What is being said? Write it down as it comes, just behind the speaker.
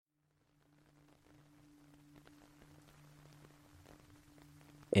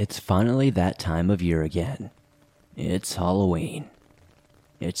It's finally that time of year again. It's Halloween.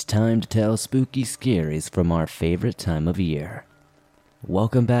 It's time to tell spooky scaries from our favorite time of year.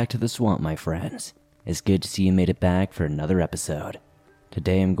 Welcome back to the swamp, my friends. It's good to see you made it back for another episode.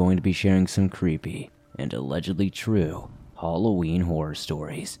 Today I'm going to be sharing some creepy and allegedly true Halloween horror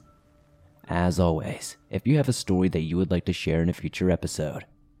stories. As always, if you have a story that you would like to share in a future episode,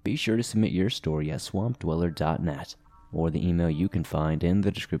 be sure to submit your story at swampdweller.net or the email you can find in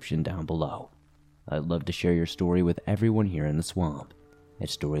the description down below. I'd love to share your story with everyone here in the swamp.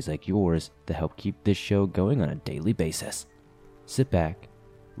 It's stories like yours that help keep this show going on a daily basis. Sit back,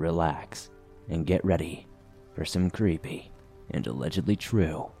 relax, and get ready for some creepy and allegedly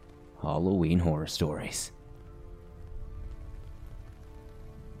true Halloween horror stories.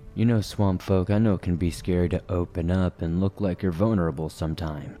 You know, swamp folk, I know it can be scary to open up and look like you're vulnerable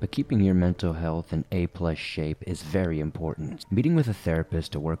sometime, but keeping your mental health in A+ shape is very important. Meeting with a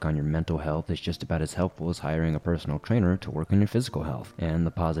therapist to work on your mental health is just about as helpful as hiring a personal trainer to work on your physical health, and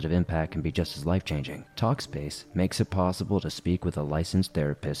the positive impact can be just as life-changing. Talkspace makes it possible to speak with a licensed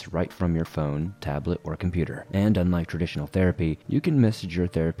therapist right from your phone, tablet, or computer. And unlike traditional therapy, you can message your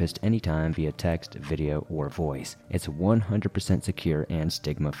therapist anytime via text, video, or voice. It's 100% secure and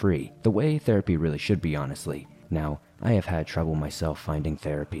stigma-free. The way therapy really should be, honestly. Now, I have had trouble myself finding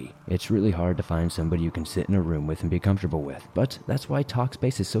therapy. It's really hard to find somebody you can sit in a room with and be comfortable with, but that's why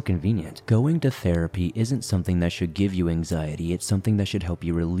Talkspace is so convenient. Going to therapy isn't something that should give you anxiety, it's something that should help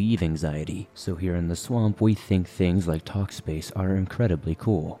you relieve anxiety. So here in the swamp, we think things like Talkspace are incredibly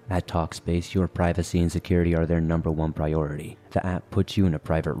cool. At Talkspace, your privacy and security are their #1 priority. The app puts you in a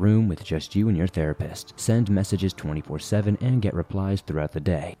private room with just you and your therapist. Send messages 24/7 and get replies throughout the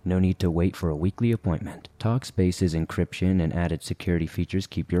day. No need to wait for a weekly appointment. Talkspace's encryption and added security features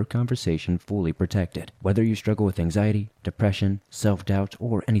keep your conversation fully protected. Whether you struggle with anxiety, depression, self-doubt,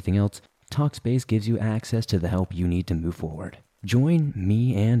 or anything else, Talkspace gives you access to the help you need to move forward. Join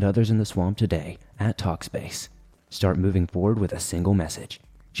me and others in the swamp today at Talkspace. Start moving forward with a single message.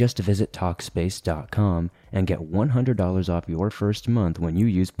 Just visit Talkspace.com and get $100 off your first month when you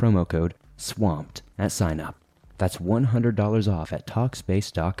use promo code SWAMPED at sign up. That's $100 off at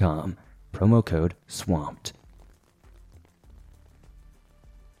Talkspace.com. Promo code SWAMPED.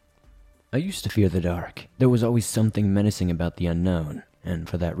 I used to fear the dark. There was always something menacing about the unknown, and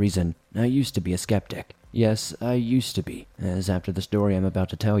for that reason, I used to be a skeptic. Yes, I used to be, as after the story I'm about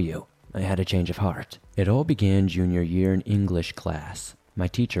to tell you, I had a change of heart. It all began junior year in English class. My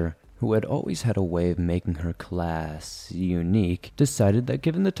teacher, who had always had a way of making her class unique, decided that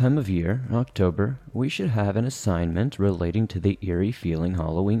given the time of year, October, we should have an assignment relating to the eerie feeling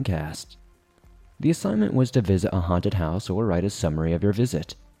Halloween cast. The assignment was to visit a haunted house or write a summary of your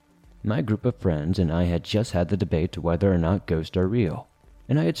visit. My group of friends and I had just had the debate whether or not ghosts are real,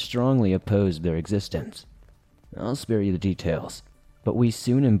 and I had strongly opposed their existence. I'll spare you the details, but we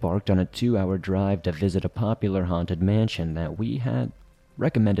soon embarked on a 2-hour drive to visit a popular haunted mansion that we had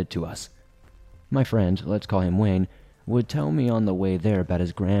recommended to us. My friend, let's call him Wayne, would tell me on the way there about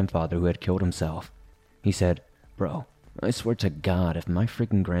his grandfather who had killed himself. He said, "Bro, I swear to God, if my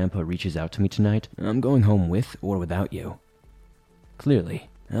freaking grandpa reaches out to me tonight, I'm going home with or without you." Clearly,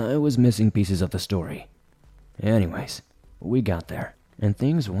 I was missing pieces of the story. Anyways, we got there, and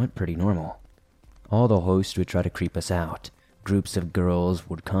things went pretty normal. All the hosts would try to creep us out. Groups of girls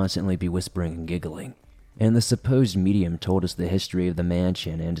would constantly be whispering and giggling, and the supposed medium told us the history of the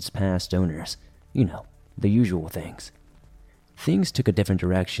mansion and its past owners. You know, the usual things. Things took a different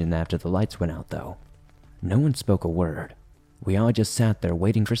direction after the lights went out, though. No one spoke a word. We all just sat there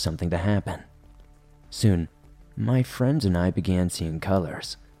waiting for something to happen. Soon, my friends and I began seeing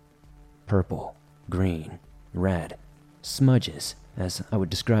colors. Purple, green, red, smudges, as I would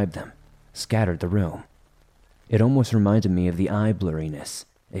describe them, scattered the room. It almost reminded me of the eye blurriness,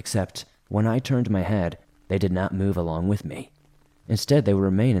 except when I turned my head, they did not move along with me. Instead, they would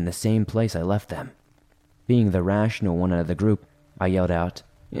remain in the same place I left them. Being the rational one out of the group, I yelled out,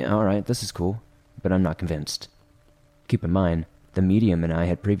 "Yeah, alright, this is cool, but I'm not convinced." Keep in mind, the medium and I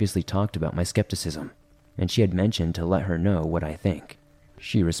had previously talked about my skepticism, and she had mentioned to let her know what I think.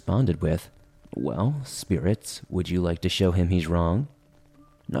 She responded with, "Well, spirits, would you like to show him he's wrong?"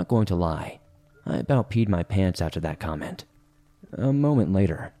 Not going to lie, I about peed my pants after that comment. A moment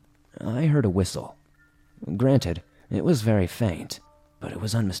later, I heard a whistle. Granted, it was very faint, but it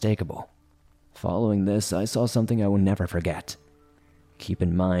was unmistakable. Following this, I saw something I will never forget. Keep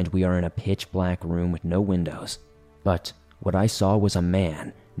in mind, we are in a pitch black room with no windows, but what I saw was a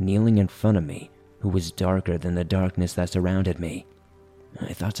man kneeling in front of me who was darker than the darkness that surrounded me.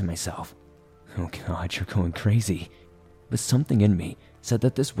 I thought to myself, "Oh God, you're going crazy." But something in me said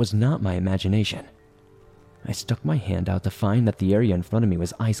that this was not my imagination. I stuck my hand out to find that the area in front of me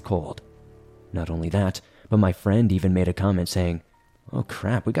was ice cold. Not only that, but my friend even made a comment saying, "Oh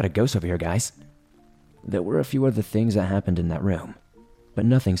crap, we got a ghost over here, guys." There were a few other things that happened in that room, but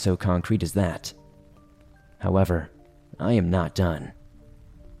nothing so concrete as that. However, I am not done.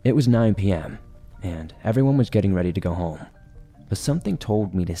 It was 9 p.m., and everyone was getting ready to go home, but something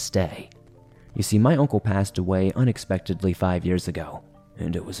told me to stay. You see, my uncle passed away unexpectedly 5 years ago,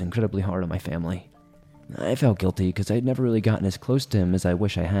 and it was incredibly hard on my family. I felt guilty because I'd never really gotten as close to him as I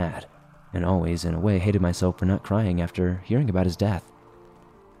wish I had, and always, in a way, hated myself for not crying after hearing about his death.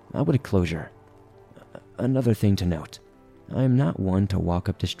 I wanted closure. Another thing to note, I am not one to walk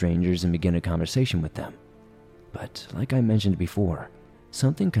up to strangers and begin a conversation with them. But like I mentioned before,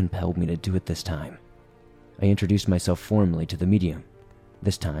 something compelled me to do it this time. I introduced myself formally to the medium,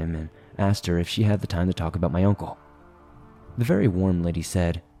 this time, and asked her if she had the time to talk about my uncle. The very warm lady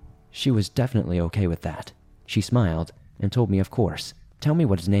said she was definitely okay with that. She smiled and told me, of course, tell me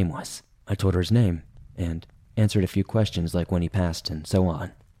what his name was. I told her his name and answered a few questions like when he passed and so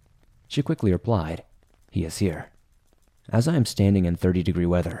on. She quickly replied, "He is here." As I am standing in 30-degree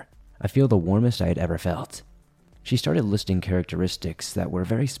weather, I feel the warmest I had ever felt. She started listing characteristics that were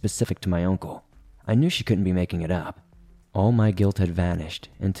very specific to my uncle. I knew she couldn't be making it up. All my guilt had vanished,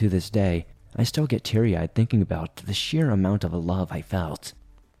 and to this day, I still get teary-eyed thinking about the sheer amount of love I felt.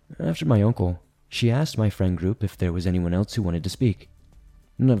 After my uncle, she asked my friend group if there was anyone else who wanted to speak.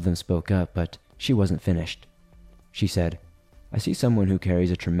 None of them spoke up, but she wasn't finished. She said, "I see someone who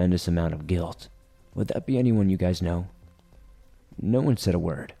carries a tremendous amount of guilt. Would that be anyone you guys know?" No one said a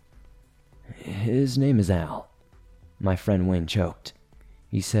word. "His name is Al." My friend Wayne choked.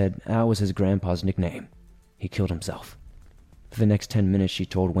 He said Al was his grandpa's nickname. He killed himself. For the next 10 minutes, she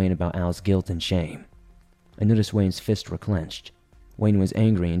told Wayne about Al's guilt and shame. I noticed Wayne's fists were clenched. Wayne was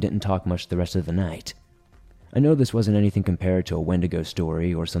angry and didn't talk much the rest of the night. I know this wasn't anything compared to a Wendigo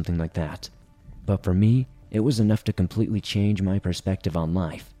story or something like that, but for me, it was enough to completely change my perspective on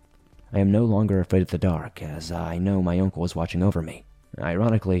life. I am no longer afraid of the dark, as I know my uncle was watching over me.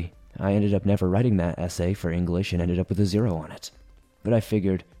 Ironically, I ended up never writing that essay for English and ended up with a 0 on it. But I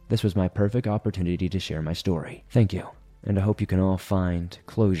figured this was my perfect opportunity to share my story. Thank you, and I hope you can all find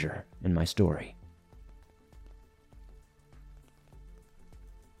closure in my story.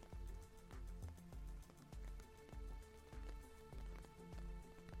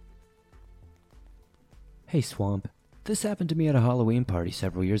 Hey Swamp, this happened to me at a Halloween party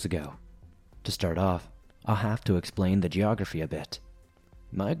several years ago. To start off, I'll have to explain the geography a bit.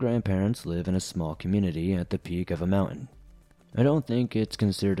 My grandparents live in a small community at the peak of a mountain. I don't think it's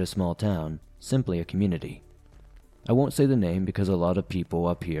considered a small town, simply a community. I won't say the name because a lot of people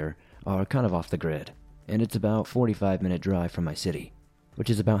up here are kind of off the grid, and it's about 45-minute drive from my city, which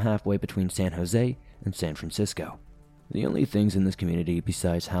is about halfway between San Jose and San Francisco. The only things in this community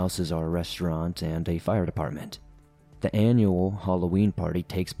besides houses are a restaurant and a fire department. The annual Halloween party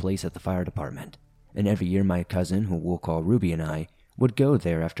takes place at the fire department, and every year my cousin, who we'll call Ruby, and I would go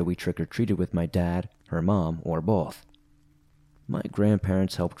there after we trick-or-treated with my dad, her mom, or both. My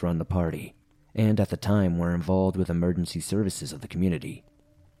grandparents helped run the party, and at the time were involved with emergency services of the community.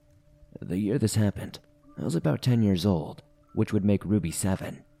 The year this happened, I was about 10 years old, which would make Ruby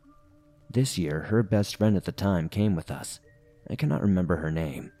 7. This year, her best friend at the time came with us. I cannot remember her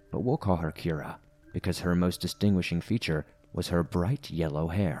name, but we'll call her Kira, because her most distinguishing feature was her bright yellow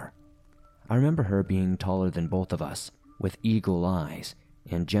hair. I remember her being taller than both of us, with eagle eyes,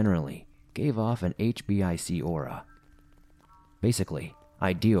 and generally gave off an HBIC aura. Basically,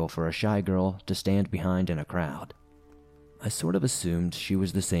 ideal for a shy girl to stand behind in a crowd. I sort of assumed she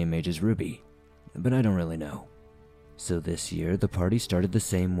was the same age as Ruby, but I don't really know. So this year, the party started the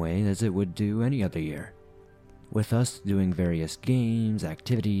same way as it would do any other year, with us doing various games,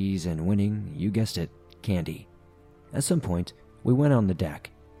 activities, and winning, you guessed it, candy. At some point, we went on the deck.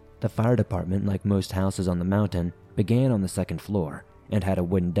 The fire department, like most houses on the mountain, began on the second floor and had a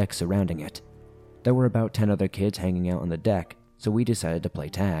wooden deck surrounding it. There were about 10 other kids hanging out on the deck, so we decided to play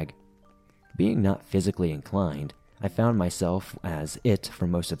tag. Being not physically inclined, I found myself as it for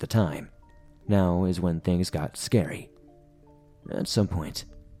most of the time. Now is when things got scary. At some point,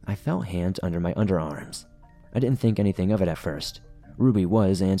 I felt hands under my underarms. I didn't think anything of it at first. Ruby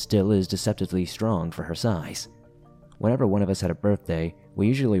was and still is deceptively strong for her size. Whenever one of us had a birthday, we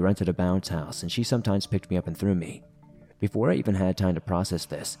usually rented a bounce house and she sometimes picked me up and threw me. Before I even had time to process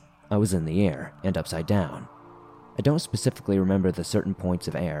this, I was in the air and upside down. I don't specifically remember the certain points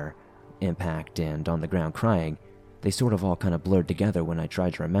of air, impact, and on the ground crying. They sort of all kind of blurred together when I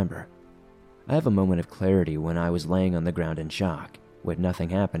tried to remember. I have a moment of clarity when I was laying on the ground in shock, with nothing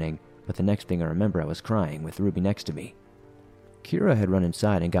happening, but the next thing I remember I was crying with Ruby next to me. Kira had run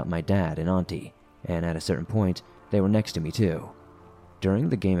inside and got my dad and auntie, and at a certain point, they were next to me too. During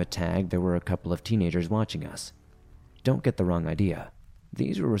the game of tag, there were a couple of teenagers watching us. Don't get the wrong idea.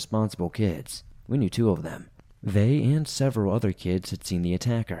 These were responsible kids. We knew 2 of them. They and several other kids had seen the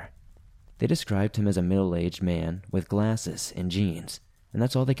attacker. They described him as a middle-aged man with glasses and jeans, and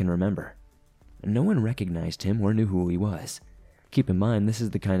that's all they can remember. No one recognized him or knew who he was. Keep in mind, this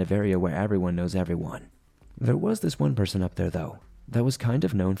is the kind of area where everyone knows everyone. There was this one person up there, though, that was kind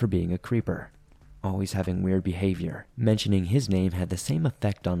of known for being a creeper. Always having weird behavior. Mentioning his name had the same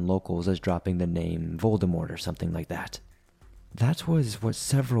effect on locals as dropping the name Voldemort or something like that. That was what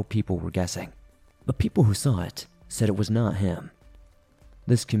several people were guessing. But people who saw it said it was not him.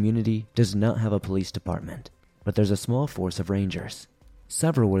 This community does not have a police department, but there's a small force of rangers.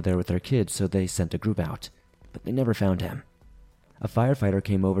 Several were there with their kids, so they sent a group out, but they never found him. A firefighter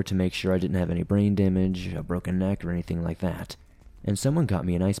came over to make sure I didn't have any brain damage, a broken neck, or anything like that, and someone got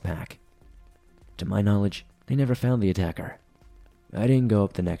me an ice pack. To my knowledge, they never found the attacker. I didn't go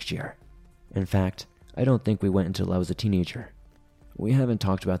up the next year. In fact, I don't think we went until I was a teenager. We haven't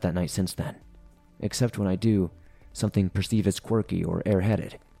talked about that night since then. Except when I do, something perceived as quirky or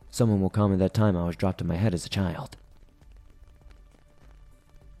airheaded, someone will comment that time I was dropped in my head as a child.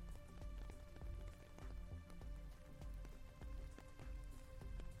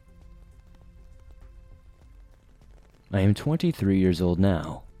 I am 23 years old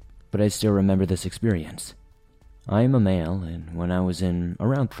now, but I still remember this experience. I am a male, and when I was in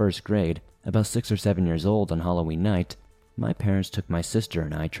around 1st grade, about 6 or 7 years old on Halloween night, my parents took my sister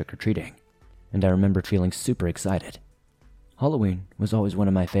and I trick-or-treating, and I remembered feeling super excited. Halloween was always one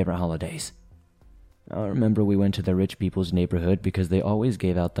of my favorite holidays. I remember we went to the rich people's neighborhood because they always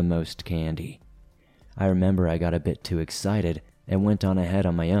gave out the most candy. I remember I got a bit too excited and went on ahead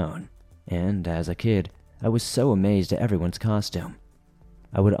on my own, and as a kid, I was so amazed at everyone's costume.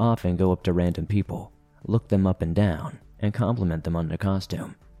 I would often go up to random people, look them up and down, and compliment them on their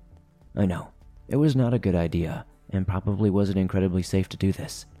costume. I know, it was not a good idea, and probably wasn't incredibly safe to do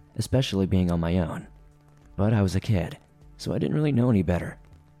this, especially being on my own. But I was a kid, so I didn't really know any better.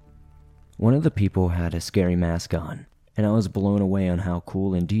 One of the people had a scary mask on, and I was blown away on how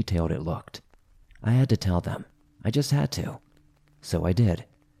cool and detailed it looked. I had to tell them. I just had to. So I did.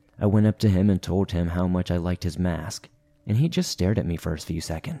 I went up to him and told him how much I liked his mask, and he just stared at me for a few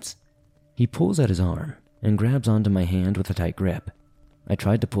seconds. He pulls at his arm and grabs onto my hand with a tight grip. I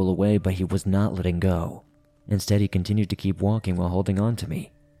tried to pull away, but he was not letting go. Instead, he continued to keep walking while holding on to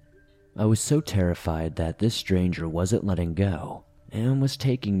me. I was so terrified that this stranger wasn't letting go and was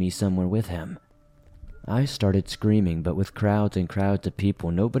taking me somewhere with him. I started screaming, but with crowds and crowds of people,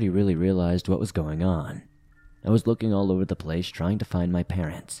 nobody really realized what was going on. I was looking all over the place trying to find my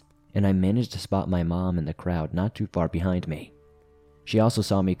parents, and I managed to spot my mom in the crowd not too far behind me. She also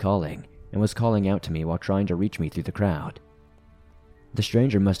saw me calling and was calling out to me while trying to reach me through the crowd. The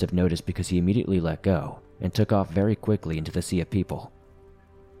stranger must have noticed because he immediately let go and took off very quickly into the sea of people.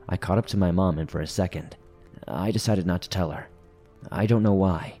 I caught up to my mom, and for a second, I decided not to tell her. I don't know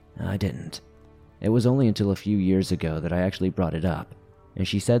why, I didn't. It was only until a few years ago that I actually brought it up, and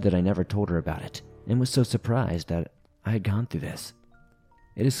she said that I never told her about it, and was so surprised that I had gone through this.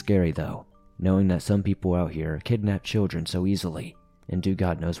 It is scary though, knowing that some people out here kidnap children so easily, and do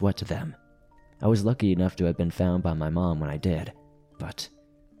God knows what to them. I was lucky enough to have been found by my mom when I did, but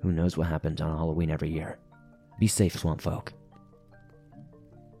who knows what happens on Halloween every year. Be safe, swamp folk.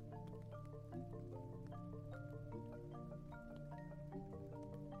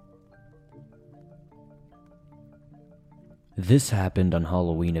 This happened on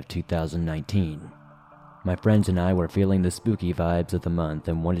Halloween of 2019. My friends and I were feeling the spooky vibes of the month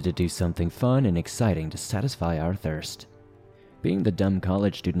and wanted to do something fun and exciting to satisfy our thirst. Being the dumb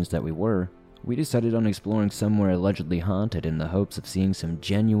college students that we were, we decided on exploring somewhere allegedly haunted in the hopes of seeing some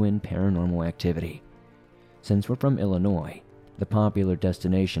genuine paranormal activity. Since we're from Illinois, the popular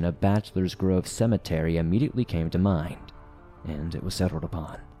destination of Bachelor's Grove Cemetery immediately came to mind, and it was settled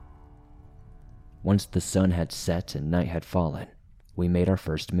upon. Once the sun had set and night had fallen, we made our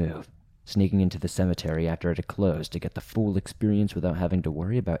first move, sneaking into the cemetery after it had closed to get the full experience without having to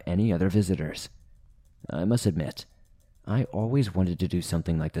worry about any other visitors. I must admit, I always wanted to do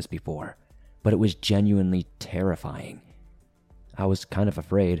something like this before, but it was genuinely terrifying. I was kind of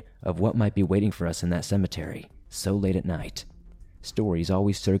afraid of what might be waiting for us in that cemetery so late at night. Stories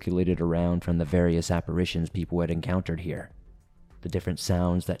always circulated around from the various apparitions people had encountered here, the different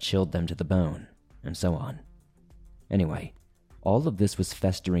sounds that chilled them to the bone, and so on. Anyway, all of this was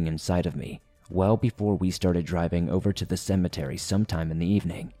festering inside of me, well before we started driving over to the cemetery sometime in the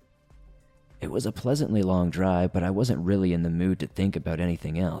evening. It was a pleasantly long drive, but I wasn't really in the mood to think about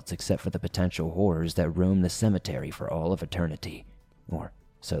anything else except for the potential horrors that roam the cemetery for all of eternity, or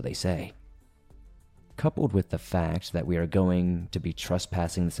so they say. Coupled with the fact that we are going to be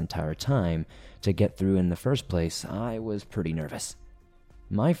trespassing this entire time to get through in the first place, I was pretty nervous.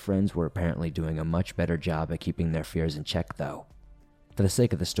 My friends were apparently doing a much better job at keeping their fears in check, though. For the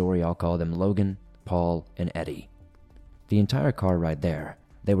sake of the story, I'll call them Logan, Paul, and Eddie. The entire car ride there,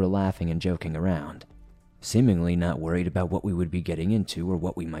 they were laughing and joking around, seemingly not worried about what we would be getting into or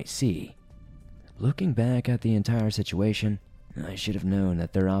what we might see. Looking back at the entire situation, I should have known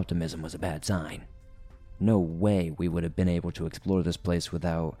that their optimism was a bad sign. No way we would have been able to explore this place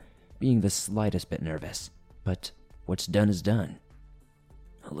without being the slightest bit nervous, but what's done is done.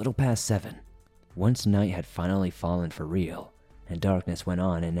 A little past 7, once night had finally fallen for real, and darkness went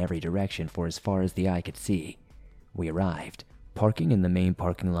on in every direction for as far as the eye could see, we arrived. Parking in the main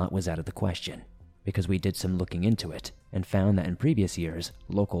parking lot was out of the question, because we did some looking into it and found that in previous years,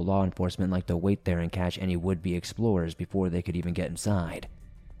 local law enforcement liked to wait there and catch any would-be explorers before they could even get inside.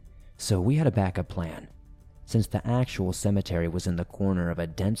 So we had a backup plan. Since the actual cemetery was in the corner of a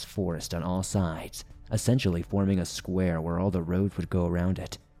dense forest on all sides, essentially forming a square where all the roads would go around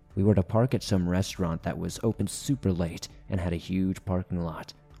it, we were to park at some restaurant that was open super late and had a huge parking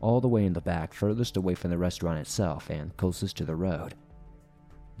lot, all the way in the back, furthest away from the restaurant itself and closest to the road.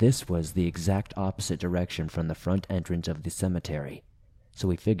 This was the exact opposite direction from the front entrance of the cemetery, so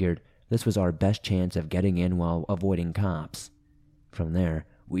we figured this was our best chance of getting in while avoiding cops. From there,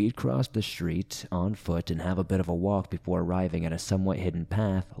 we'd cross the street on foot and have a bit of a walk before arriving at a somewhat hidden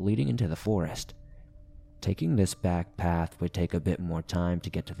path leading into the forest. Taking this back path would take a bit more time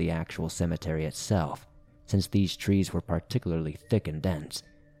to get to the actual cemetery itself, since these trees were particularly thick and dense,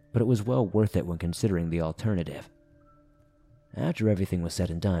 but it was well worth it when considering the alternative. After everything was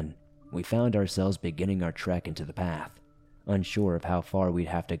said and done, we found ourselves beginning our trek into the path, unsure of how far we'd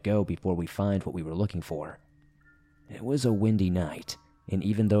have to go before we find what we were looking for. It was a windy night, and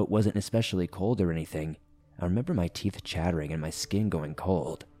even though it wasn't especially cold or anything, I remember my teeth chattering and my skin going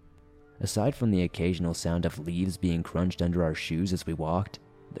cold. Aside from the occasional sound of leaves being crunched under our shoes as we walked,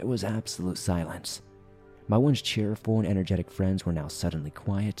 there was absolute silence. My once cheerful and energetic friends were now suddenly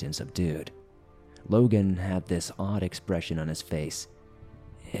quiet and subdued. Logan had this odd expression on his face,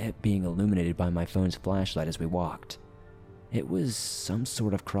 it being illuminated by my phone's flashlight as we walked. It was some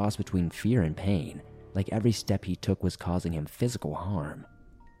sort of cross between fear and pain, like every step he took was causing him physical harm.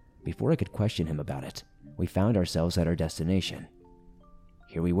 Before I could question him about it, we found ourselves at our destination.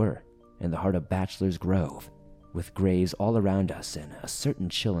 Here we were, in the heart of Bachelor's Grove, with graves all around us and a certain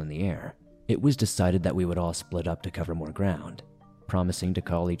chill in the air. It was decided that we would all split up to cover more ground, promising to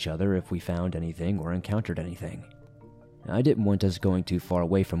call each other if we found anything or encountered anything. I didn't want us going too far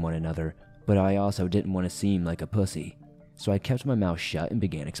away from one another, but I also didn't want to seem like a pussy, so I kept my mouth shut and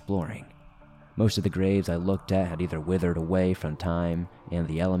began exploring. Most of the graves I looked at had either withered away from time and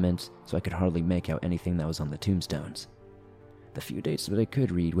the elements, so I could hardly make out anything that was on the tombstones. The few dates that I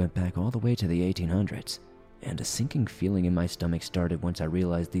could read went back all the way to the 1800s, and a sinking feeling in my stomach started once I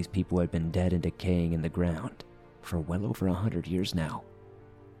realized these people had been dead and decaying in the ground for well over 100 years now.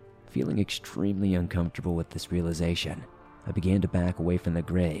 Feeling extremely uncomfortable with this realization, I began to back away from the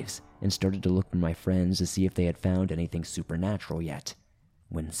graves and started to look for my friends to see if they had found anything supernatural yet,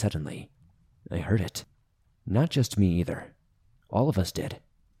 when suddenly, I heard it. Not just me either. All of us did.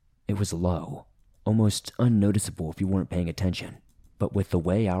 It was low, almost unnoticeable if you weren't paying attention, but with the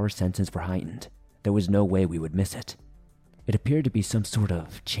way our senses were heightened, there was no way we would miss it. It appeared to be some sort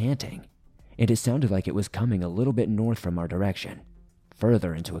of chanting, and it sounded like it was coming a little bit north from our direction,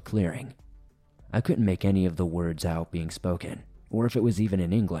 further into a clearing. I couldn't make any of the words out being spoken, or if it was even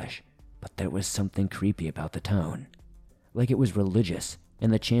in English, but there was something creepy about the tone. Like it was religious,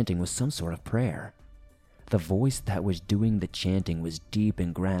 and the chanting was some sort of prayer. The voice that was doing the chanting was deep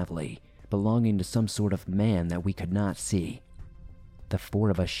and gravelly, belonging to some sort of man that we could not see. The four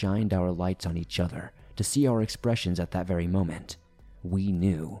of us shined our lights on each other to see our expressions at that very moment. We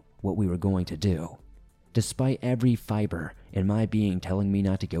knew what we were going to do. Despite every fiber in my being telling me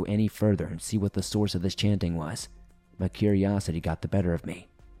not to go any further and see what the source of this chanting was, my curiosity got the better of me,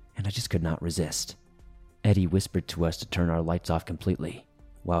 and I just could not resist. Eddie whispered to us to turn our lights off completely,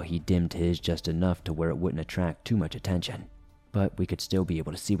 while he dimmed his just enough to where it wouldn't attract too much attention, but we could still be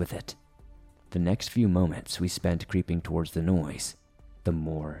able to see with it. The next few moments we spent creeping towards the noise. The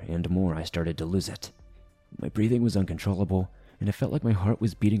more and more I started to lose it. My breathing was uncontrollable, and it felt like my heart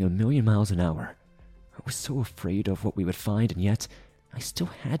was beating 1,000,000 miles an hour. I was so afraid of what we would find, and yet I still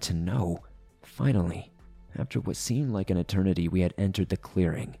had to know. Finally, after what seemed like an eternity, we had entered the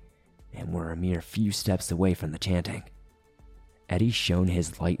clearing and were a mere few steps away from the chanting. Eddie shone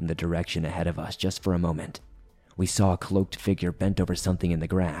his light in the direction ahead of us just for a moment. We saw a cloaked figure bent over something in the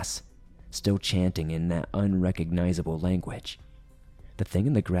grass, still chanting in that unrecognizable language. The thing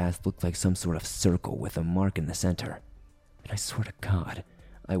in the grass looked like some sort of circle with a mark in the center. And I swear to God,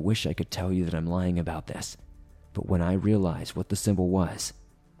 I wish I could tell you that I'm lying about this, but when I realized what the symbol was,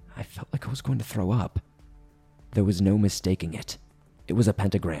 I felt like I was going to throw up. There was no mistaking it. It was a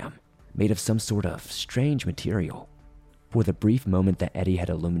pentagram, made of some sort of strange material. For the brief moment that Eddie had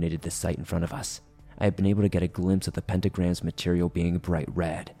illuminated the sight in front of us, I had been able to get a glimpse of the pentagram's material being bright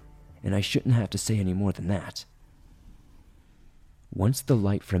red, and I shouldn't have to say any more than that. Once the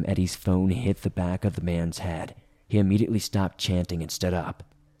light from Eddie's phone hit the back of the man's head, he immediately stopped chanting and stood up,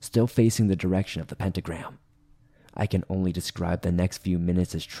 still facing the direction of the pentagram. I can only describe the next few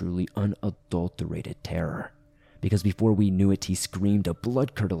minutes as truly unadulterated terror, because before we knew it, he screamed a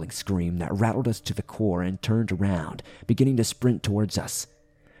blood-curdling scream that rattled us to the core and turned around, beginning to sprint towards us.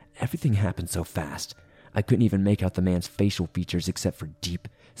 Everything happened so fast, I couldn't even make out the man's facial features except for deep,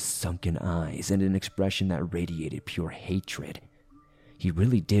 sunken eyes and an expression that radiated pure hatred. He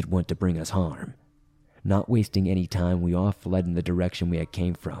really did want to bring us harm. Not wasting any time, we all fled in the direction we had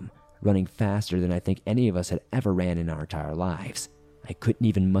came from, running faster than I think any of us had ever ran in our entire lives. I couldn't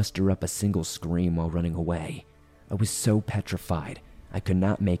even muster up a single scream while running away. I was so petrified, I could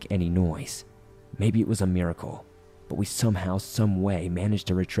not make any noise. Maybe it was a miracle, but we somehow, some way, managed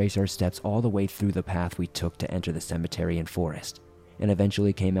to retrace our steps all the way through the path we took to enter the cemetery and forest, and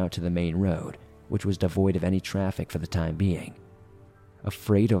eventually came out to the main road, which was devoid of any traffic for the time being.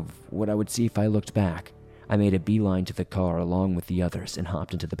 Afraid of what I would see if I looked back, I made a beeline to the car along with the others and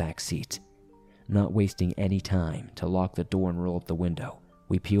hopped into the back seat. Not wasting any time to lock the door and roll up the window,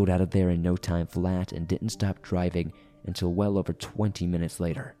 we peeled out of there in no time flat and didn't stop driving until well over 20 minutes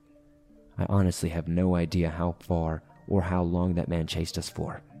later. I honestly have no idea how far or how long that man chased us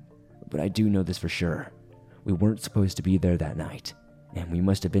for, but I do know this for sure. We weren't supposed to be there that night, and we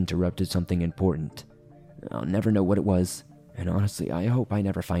must have interrupted something important. I'll never know what it was, and honestly, I hope I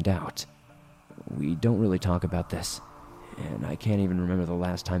never find out. We don't really talk about this, and I can't even remember the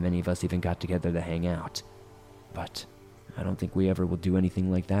last time any of us even got together to hang out. But I don't think we ever will do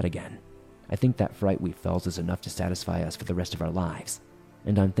anything like that again. I think that fright we felt is enough to satisfy us for the rest of our lives,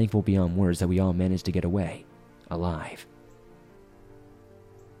 and I'm thankful beyond words that we all managed to get away, alive.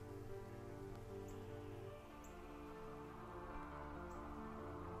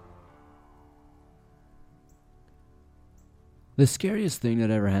 The scariest thing that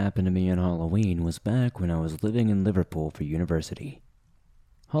ever happened to me on Halloween was back when I was living in Liverpool for university.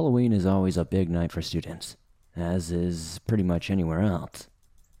 Halloween is always a big night for students, as is pretty much anywhere else.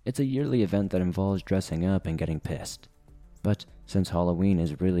 It's a yearly event that involves dressing up and getting pissed. But since Halloween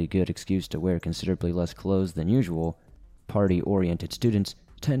is a really good excuse to wear considerably less clothes than usual, party-oriented students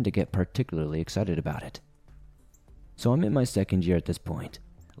tend to get particularly excited about it. So I'm in my second year at this point,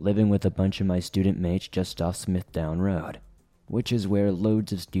 living with a bunch of my student mates just off Smithdown Road, which is where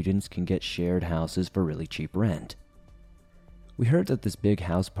loads of students can get shared houses for really cheap rent. We heard that this big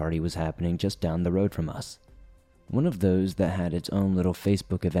house party was happening just down the road from us. One of those that had its own little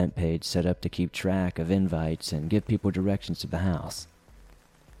Facebook event page set up to keep track of invites and give people directions to the house.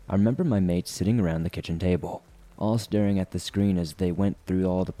 I remember my mates sitting around the kitchen table, all staring at the screen as they went through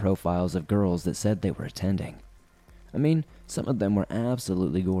all the profiles of girls that said they were attending. I mean, some of them were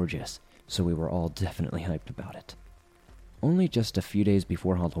absolutely gorgeous, so we were all definitely hyped about it. Only just a few days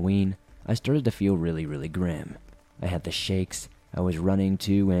before Halloween, I started to feel really grim. I had the shakes, I was running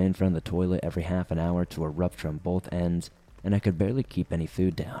to and from the toilet every half an hour to erupt from both ends, and I could barely keep any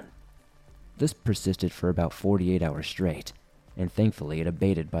food down. This persisted for about 48 hours straight, and thankfully it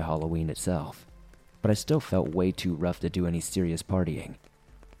abated by Halloween itself. But I still felt way too rough to do any serious partying.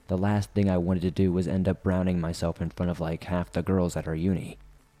 The last thing I wanted to do was end up browning myself in front of like half the girls at our uni.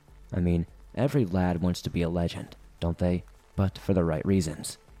 I mean, every lad wants to be a legend, don't they? But for the right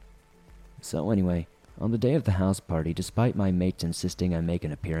reasons. So anyway, on the day of the house party, despite my mates insisting I make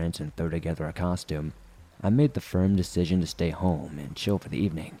an appearance and throw together a costume, I made the firm decision to stay home and chill for the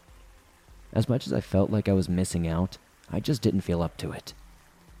evening. As much as I felt like I was missing out, I just didn't feel up to it.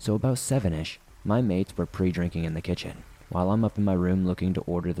 So about 7-ish, my mates were pre-drinking in the kitchen, while I'm up in my room looking to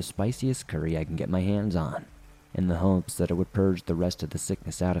order the spiciest curry I can get my hands on, in the hopes that it would purge the rest of the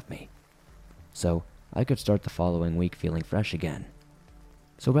sickness out of me. So I could start the following week feeling fresh again.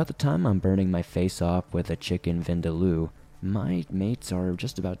 So about the time I'm burning my face off with a chicken vindaloo, my mates are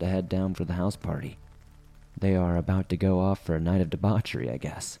just about to head down for the house party. They are about to go off for a night of debauchery, I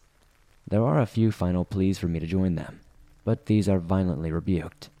guess. There are a few final pleas for me to join them, but these are violently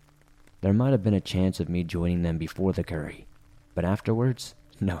rebuked. There might have been a chance of me joining them before the curry, but afterwards,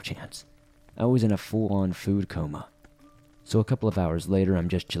 no chance. I was in a full-on food coma. So a couple of hours later, I'm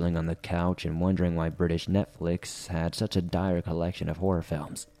just chilling on the couch and wondering why British Netflix had such a dire collection of horror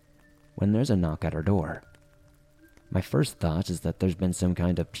films, when there's a knock at our door. My first thought is that there's been some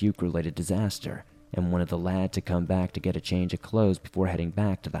kind of puke-related disaster, and wanted the lad to come back to get a change of clothes before heading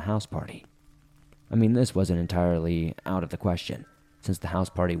back to the house party. I mean, this wasn't entirely out of the question, since the house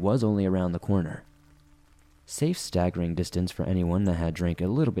party was only around the corner. Safe staggering distance for anyone that had drank a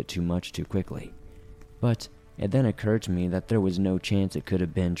little bit too much too quickly. But it then occurred to me that there was no chance it could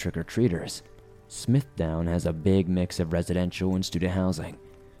have been trick-or-treaters. Smithdown has a big mix of residential and student housing,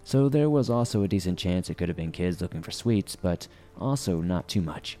 so there was also a decent chance it could have been kids looking for sweets, but also not too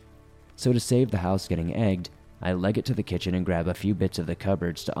much. So to save the house getting egged, I leg it to the kitchen and grab a few bits of the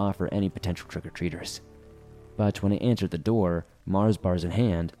cupboards to offer any potential trick-or-treaters. But when I answered the door, Mars bars in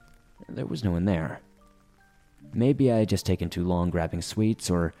hand, there was no one there. Maybe I had just taken too long grabbing sweets,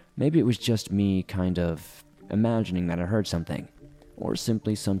 or maybe it was just me kind of imagining that I heard something, or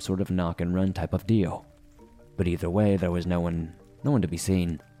simply some sort of knock-and-run type of deal. But either way, there was no one to be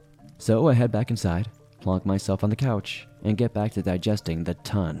seen. So I head back inside, plonk myself on the couch, and get back to digesting the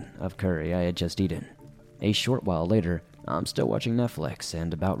ton of curry I had just eaten. A short while later, I'm still watching Netflix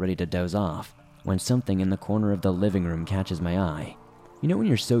and about ready to doze off, when something in the corner of the living room catches my eye. You know when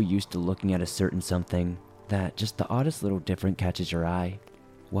you're so used to looking at a certain something that just the oddest little difference catches your eye?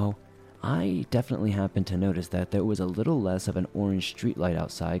 Well, I definitely happened to notice that there was a little less of an orange streetlight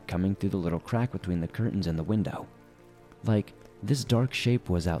outside coming through the little crack between the curtains and the window. Like, this dark shape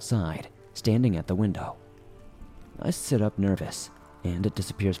was outside, standing at the window. I sit up nervous, and it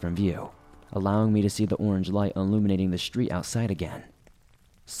disappears from view, allowing me to see the orange light illuminating the street outside again.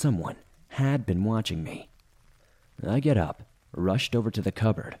 Someone had been watching me. I get up, rushed over to the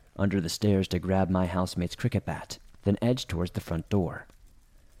cupboard under the stairs to grab my housemate's cricket bat, then edged towards the front door.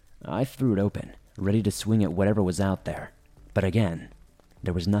 I threw it open, ready to swing at whatever was out there, but again,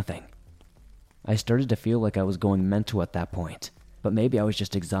 there was nothing. I started to feel like I was going mental at that point, but maybe I was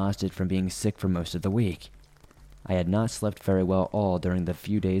just exhausted from being sick for most of the week. I had not slept very well all during the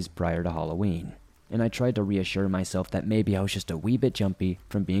few days prior to Halloween, and I tried to reassure myself that maybe I was just a wee bit jumpy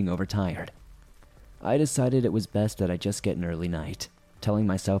from being overtired. I decided it was best that I just get an early night, telling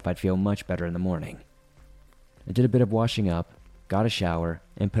myself I'd feel much better in the morning. I did a bit of washing up, got a shower,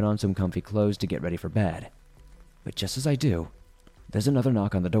 and put on some comfy clothes to get ready for bed. But just as I do, there's another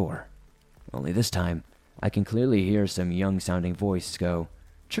knock on the door. Only this time, I can clearly hear some young-sounding voice go,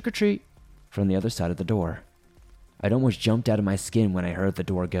 "Trick or treat," from the other side of the door. I'd almost jumped out of my skin when I heard the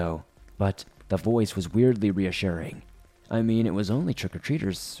door go, but the voice was weirdly reassuring. I mean, it was only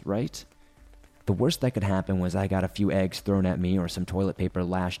trick-or-treaters, right? The worst that could happen was I got a few eggs thrown at me or some toilet paper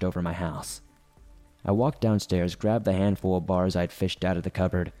lashed over my house. I walked downstairs, grabbed the handful of bars I'd fished out of the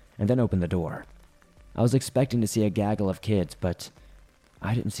cupboard, and then opened the door. I was expecting to see a gaggle of kids, but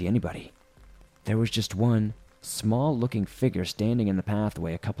I didn't see anybody. There was just one small-looking figure standing in the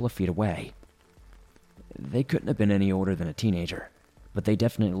pathway a couple of feet away. They couldn't have been any older than a teenager, but they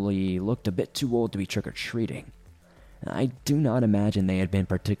definitely looked a bit too old to be trick-or-treating. I do not imagine they had been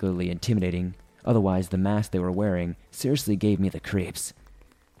particularly intimidating, otherwise the mask they were wearing seriously gave me the creeps.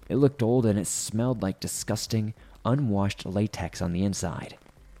 It looked old and it smelled like disgusting, unwashed latex on the inside.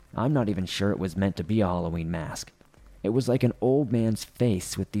 I'm not even sure it was meant to be a Halloween mask. It was like an old man's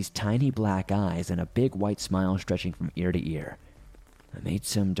face with these tiny black eyes and a big white smile stretching from ear to ear. I made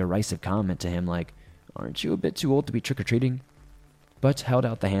some derisive comment to him like, "Aren't you a bit too old to be trick-or-treating?" But held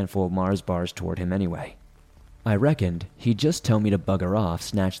out the handful of Mars bars toward him anyway. I reckoned he'd just tell me to bugger off,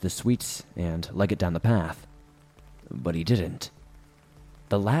 snatch the sweets, and leg it down the path. But he didn't.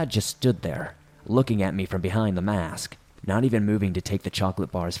 The lad just stood there, looking at me from behind the mask, not even moving to take the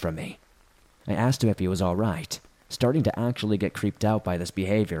chocolate bars from me. I asked him if he was all right, starting to actually get creeped out by this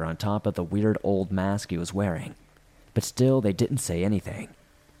behavior on top of the weird old mask he was wearing. But still, they didn't say anything.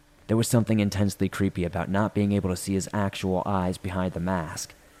 There was something intensely creepy about not being able to see his actual eyes behind the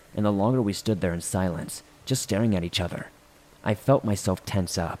mask, and the longer we stood there in silence, just staring at each other, I felt myself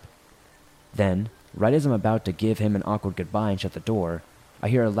tense up. Then, right as I'm about to give him an awkward goodbye and shut the door, I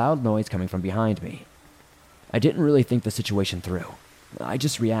hear a loud noise coming from behind me. I didn't really think the situation through. I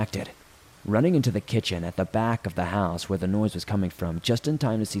just reacted, running into the kitchen at the back of the house where the noise was coming from, just in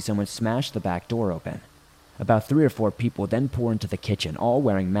time to see someone smash the back door open. About 3 or 4 people then pour into the kitchen, all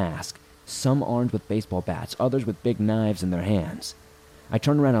wearing masks, some armed with baseball bats, others with big knives in their hands. I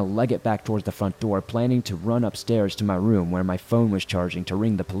turned around and leg it back towards the front door, planning to run upstairs to my room where my phone was charging to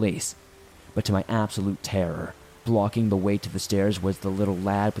ring the police. but to my absolute terror, blocking the way to the stairs was the little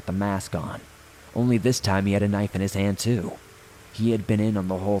lad with the mask on. Only this time he had a knife in his hand too. He had been in on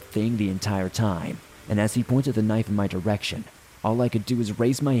the whole thing the entire time, and as he pointed the knife in my direction, all I could do was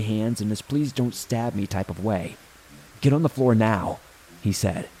raise my hands in this please don't stab me type of way. "Get on the floor now," he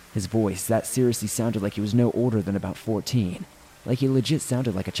said. His voice, that seriously sounded like he was no older than about 14. Like he legit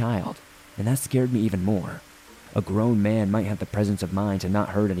sounded like a child, and that scared me even more. A grown man might have the presence of mind to not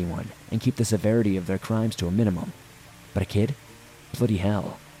hurt anyone and keep the severity of their crimes to a minimum. But a kid? Bloody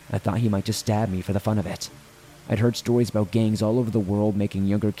hell, I thought he might just stab me for the fun of it. I'd heard stories about gangs all over the world making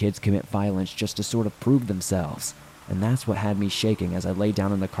younger kids commit violence just to sort of prove themselves, and that's what had me shaking as I lay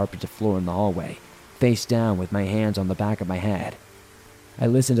down on the carpeted floor in the hallway, face down with my hands on the back of my head. I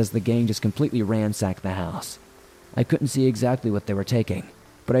listened as the gang just completely ransacked the house. I couldn't see exactly what they were taking,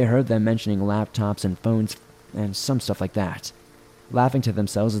 but I heard them mentioning laptops and phones and some stuff like that, laughing to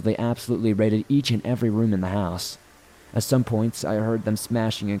themselves as they absolutely raided each and every room in the house. At some points, I heard them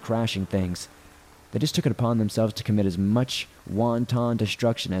smashing and crashing things. They just took it upon themselves to commit as much wanton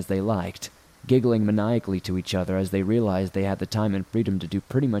destruction as they liked, giggling maniacally to each other as they realized they had the time and freedom to do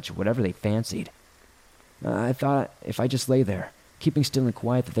pretty much whatever they fancied. I thought if I just lay there, keeping still and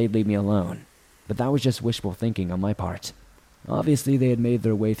quiet, that they'd leave me alone, but that was just wishful thinking on my part. Obviously, they had made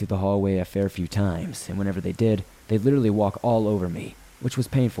their way through the hallway a fair few times, and whenever they did, they'd literally walk all over me, which was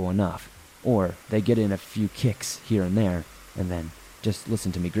painful enough, or they'd get in a few kicks here and there, and then just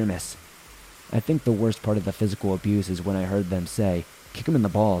listen to me grimace. I think the worst part of the physical abuse is when I heard them say, "Kick him in the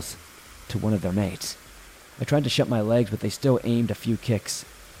balls," to one of their mates. I tried to shut my legs, but they still aimed a few kicks,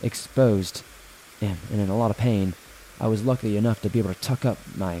 exposed, and in a lot of pain. I was lucky enough to be able to tuck up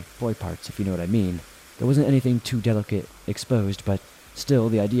my boy parts, if you know what I mean. There wasn't anything too delicate exposed, but still,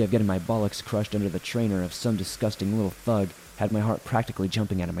 the idea of getting my bollocks crushed under the trainer of some disgusting little thug had my heart practically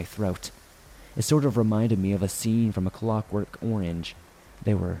jumping out of my throat. It sort of reminded me of a scene from A Clockwork Orange.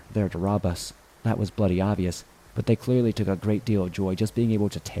 They were there to rob us. That was bloody obvious, but they clearly took a great deal of joy just being able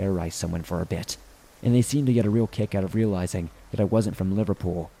to terrorize someone for a bit. And they seemed to get a real kick out of realizing that I wasn't from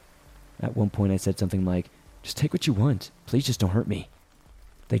Liverpool. At one point I said something like, "Just take what you want. Please just don't hurt me."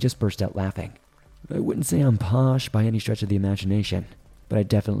 They just burst out laughing. I wouldn't say I'm posh by any stretch of the imagination, but I'd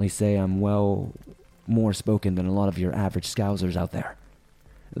definitely say I'm, well, more spoken than a lot of your average scousers out there.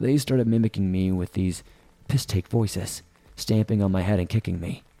 They started mimicking me with these piss-take voices, stamping on my head and kicking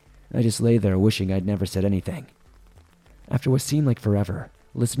me. I just lay there wishing I'd never said anything. After what seemed like forever,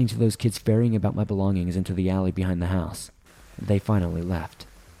 listening to those kids ferrying about my belongings into the alley behind the house, they finally left.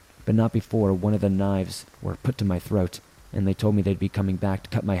 But not before one of the knives were put to my throat, and they told me they'd be coming back to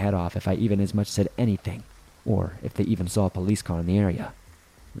cut my head off if I even as much said anything, or if they even saw a police car in the area.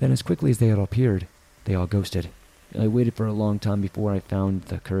 Then as quickly as they all appeared, they all ghosted. I waited for a long time before I found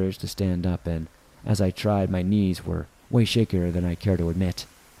the courage to stand up, and as I tried, my knees were way shakier than I care to admit.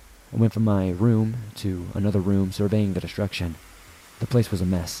 I went from my room to another room, surveying the destruction. The place was a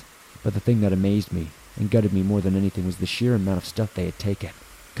mess, but the thing that amazed me and gutted me more than anything was the sheer amount of stuff they had taken.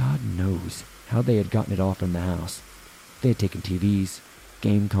 God knows how they had gotten it all from the house. They had taken TVs,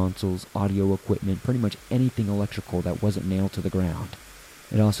 game consoles, audio equipment, pretty much anything electrical that wasn't nailed to the ground.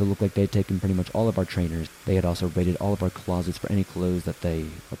 It also looked like they had taken pretty much all of our trainers. They had also raided all of our closets for any clothes that they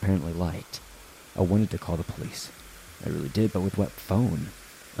apparently liked. I wanted to call the police. I really did, but with what phone?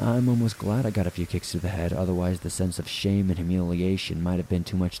 I'm almost glad I got a few kicks to the head, otherwise the sense of shame and humiliation might have been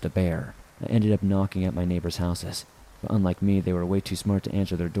too much to bear. I ended up knocking at my neighbors' houses, but unlike me, they were way too smart to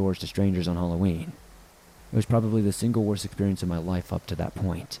answer their doors to strangers on Halloween. It was probably the single worst experience of my life up to that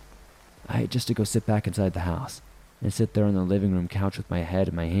point. I had just to go sit back inside the house, and sit there on the living room couch with my head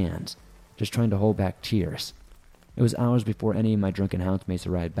in my hands, just trying to hold back tears. It was hours before any of my drunken housemates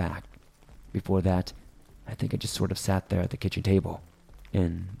arrived back. Before that, I think I just sort of sat there at the kitchen table,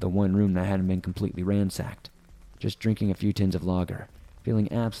 in the one room that hadn't been completely ransacked, just drinking a few tins of lager,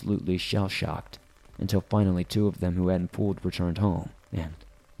 feeling absolutely shell-shocked, until finally two of them who hadn't pooled returned home, and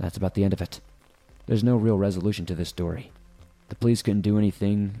that's about the end of it. There's no real resolution to this story. The police couldn't do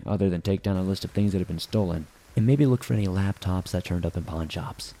anything other than take down a list of things that had been stolen, and maybe look for any laptops that turned up in pawn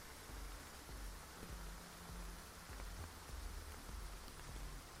shops.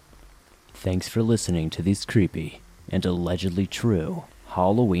 Thanks for listening to these creepy and allegedly true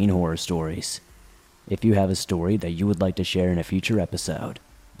Halloween horror stories. If you have a story that you would like to share in a future episode,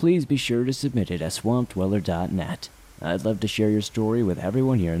 please be sure to submit it at swampdweller.net. I'd love to share your story with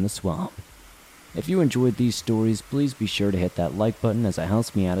everyone here in the swamp. If you enjoyed these stories, please be sure to hit that like button as it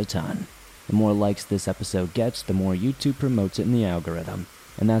helps me out a ton. The more likes this episode gets, the more YouTube promotes it in the algorithm,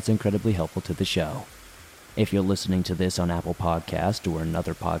 and that's incredibly helpful to the show. If you're listening to this on Apple Podcast or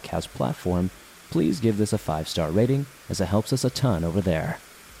another podcast platform, please give this a 5-star rating, as it helps us a ton over there.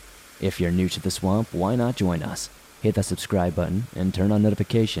 If you're new to the swamp, why not join us? Hit that subscribe button and turn on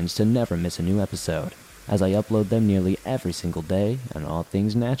notifications to never miss a new episode, as I upload them nearly every single day on all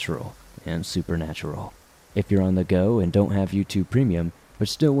things natural and supernatural. If you're on the go and don't have YouTube Premium, but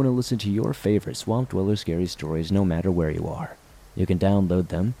still want to listen to your favorite Swamp Dweller scary stories no matter where you are, you can download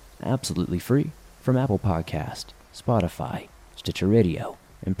them absolutely free from Apple Podcast, Spotify, Stitcher Radio,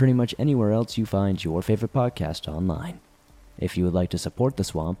 and pretty much anywhere else you find your favorite podcast online. If you would like to support the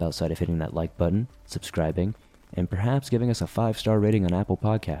Swamp outside of hitting that like button, subscribing, and perhaps giving us a 5-star rating on Apple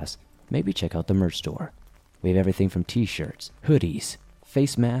Podcasts, maybe check out the merch store. We have everything from t-shirts, hoodies,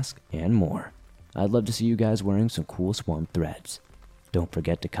 face masks, and more. I'd love to see you guys wearing some cool Swamp threads. Don't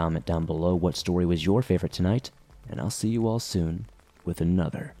forget to comment down below what story was your favorite tonight, and I'll see you all soon with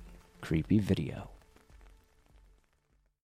another creepy video.